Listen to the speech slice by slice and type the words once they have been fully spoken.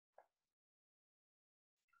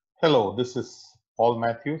Hello, this is Paul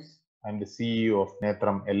Matthews. I'm the CEO of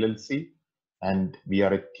Netram LLC, and we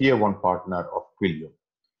are a tier 1 partner of Twilio.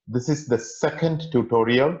 This is the second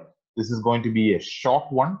tutorial. This is going to be a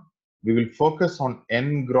short one. We will focus on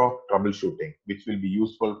Ngrok troubleshooting, which will be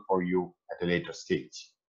useful for you at a later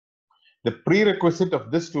stage. The prerequisite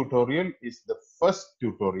of this tutorial is the first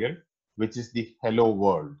tutorial, which is the Hello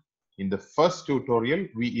World. In the first tutorial,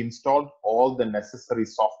 we installed all the necessary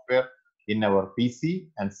software in our PC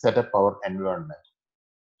and set up our environment.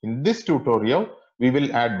 In this tutorial, we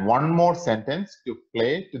will add one more sentence to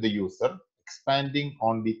play to the user, expanding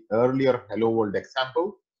on the earlier Hello World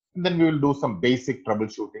example, and then we will do some basic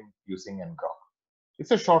troubleshooting using Ngrok.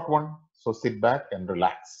 It's a short one, so sit back and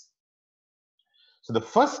relax. So the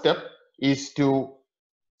first step is to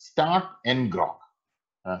start Ngrok.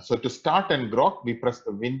 So to start Ngrok, we press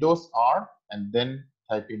the Windows R and then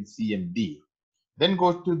type in CMD. Then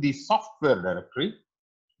go to the software directory,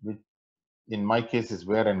 which in my case is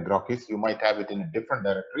where Ngrok is. You might have it in a different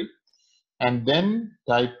directory. And then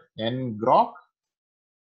type Ngrok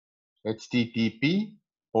HTTP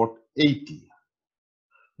port 80.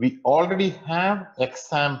 We already have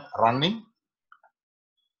XAMPP running.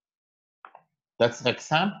 That's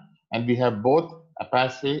XAMPP. And we have both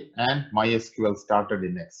Apache and MySQL started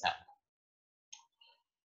in XAMPP.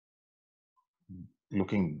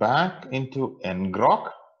 Looking back into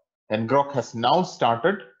Ngrok, Ngrok has now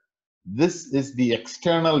started. This is the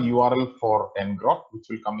external URL for Ngrok, which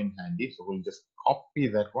will come in handy. So we'll just copy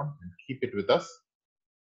that one and keep it with us.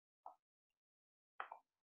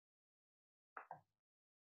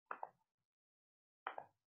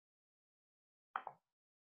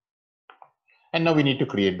 And now we need to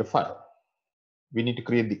create the file. We need to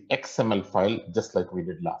create the XML file just like we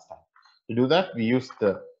did last time. To do that, we use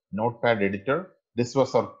the Notepad editor. This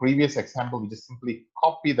was our previous example. We just simply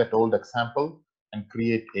copy that old example and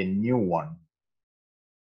create a new one.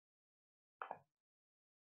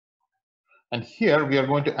 And here we are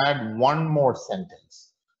going to add one more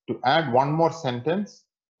sentence. To add one more sentence,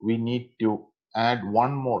 we need to add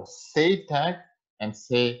one more say tag and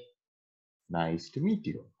say, nice to meet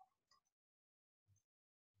you.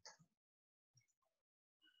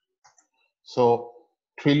 So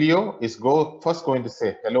Twilio is first going to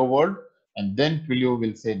say hello world, and then Twilio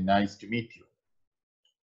will say nice to meet you.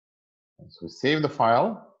 And so save the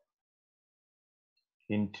file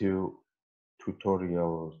into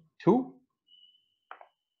tutorial 2.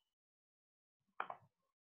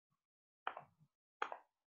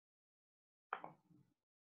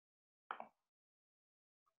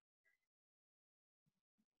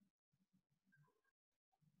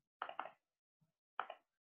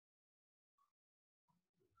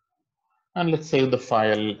 And let's save the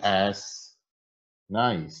file as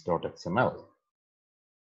nice.xml.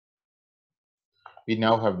 We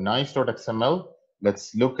now have nice.xml.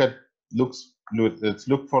 Let's look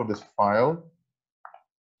for this file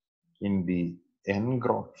in the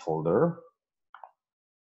Ngrok folder.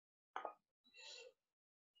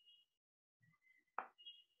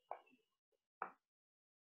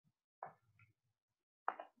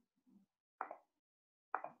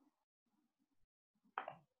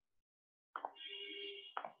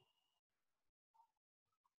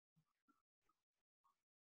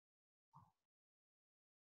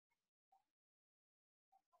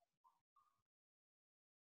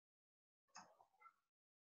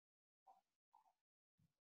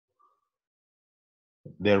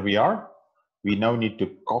 There we are. We now need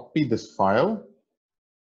to copy this file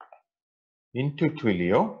into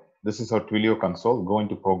Twilio. This is our Twilio console. Go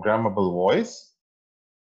into programmable voice.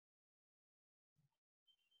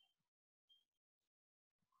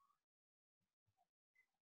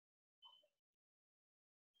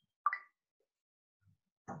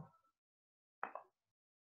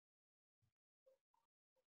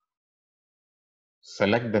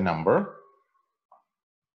 Select the number.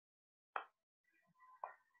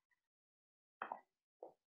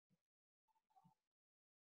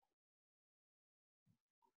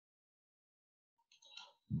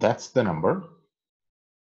 That's the number.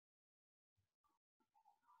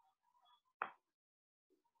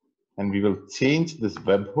 And we will change this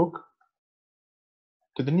webhook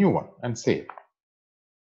to the new one and save.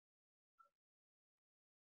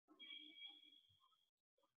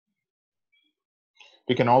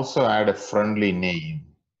 We can also add a friendly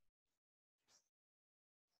name.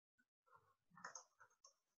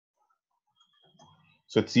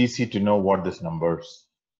 So it's easy to know what these numbers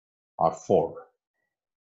are for.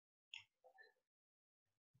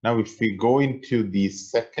 Now, if we go into the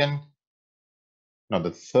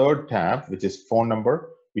third tab, which is phone number,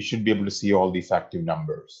 we should be able to see all these active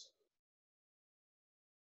numbers.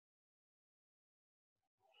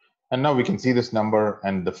 And now we can see this number,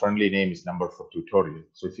 and the friendly name is number for tutorial.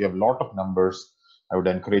 So if you have a lot of numbers, I would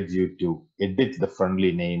encourage you to edit the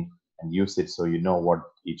friendly name and use it so you know what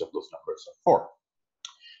each of those numbers are for.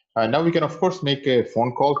 Now we can, of course, make a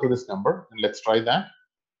phone call to this number, and let's try that.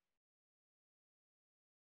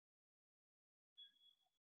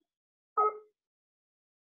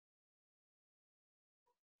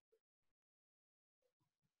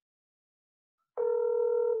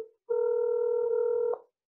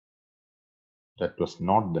 That was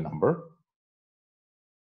not the number.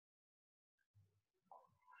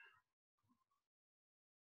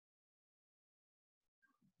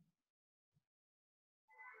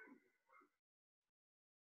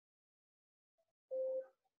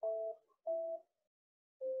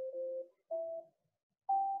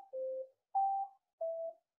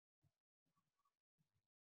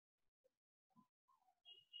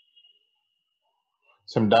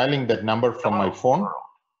 So I'm dialing that number from my phone.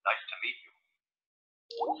 Nice to meet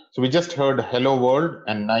you. So we just heard hello world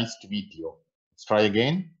and nice to meet you. Let's try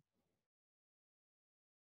again.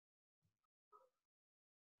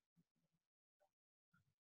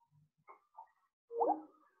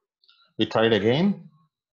 We tried again.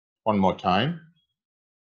 One more time.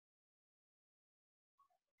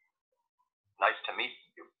 Nice to meet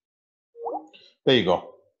you. There you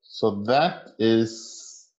go. So that is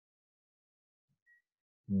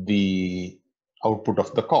the output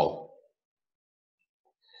of the call.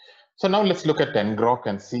 So now let's look at Ngrok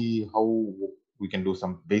and see how we can do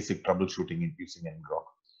some basic troubleshooting using Ngrok.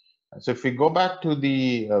 So if we go back to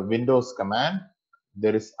the Windows command,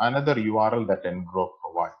 there is another URL that Ngrok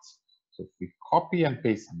provides. So if we copy and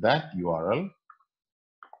paste that URL,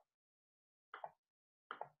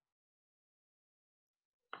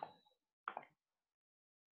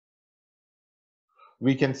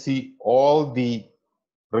 we can see all the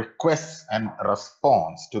requests and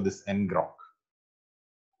response to this Ngrok.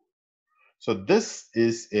 So this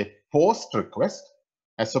is a post request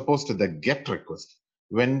as opposed to the get request.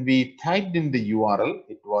 When we typed in the URL,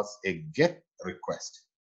 it was a get request.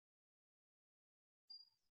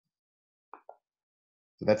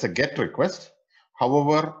 So that's a get request.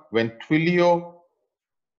 However, when Twilio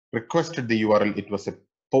requested the URL, it was a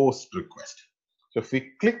post request. So if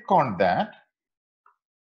we click on that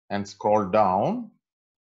and scroll down,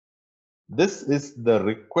 this is the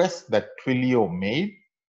request that Twilio made.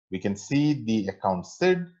 We can see the account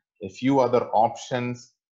SID, a few other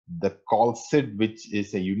options, the call SID, which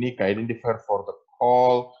is a unique identifier for the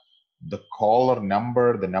call, the caller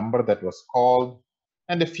number, the number that was called,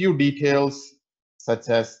 and a few details such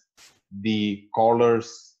as the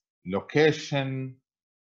caller's location,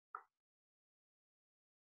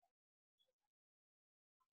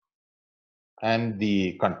 and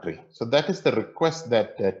the country. So that is the request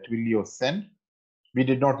that Twilio sent. We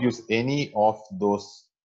did not use any of those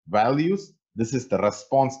values. This is the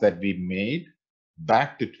response that we made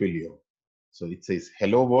back to Twilio. So it says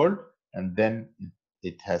hello world, and then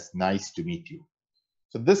it has nice to meet you.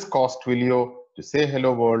 So this caused Twilio to say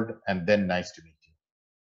hello world and then nice to meet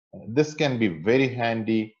you. This can be very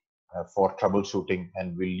handy for troubleshooting,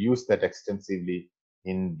 and we'll use that extensively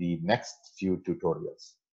in the next few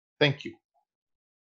tutorials. Thank you.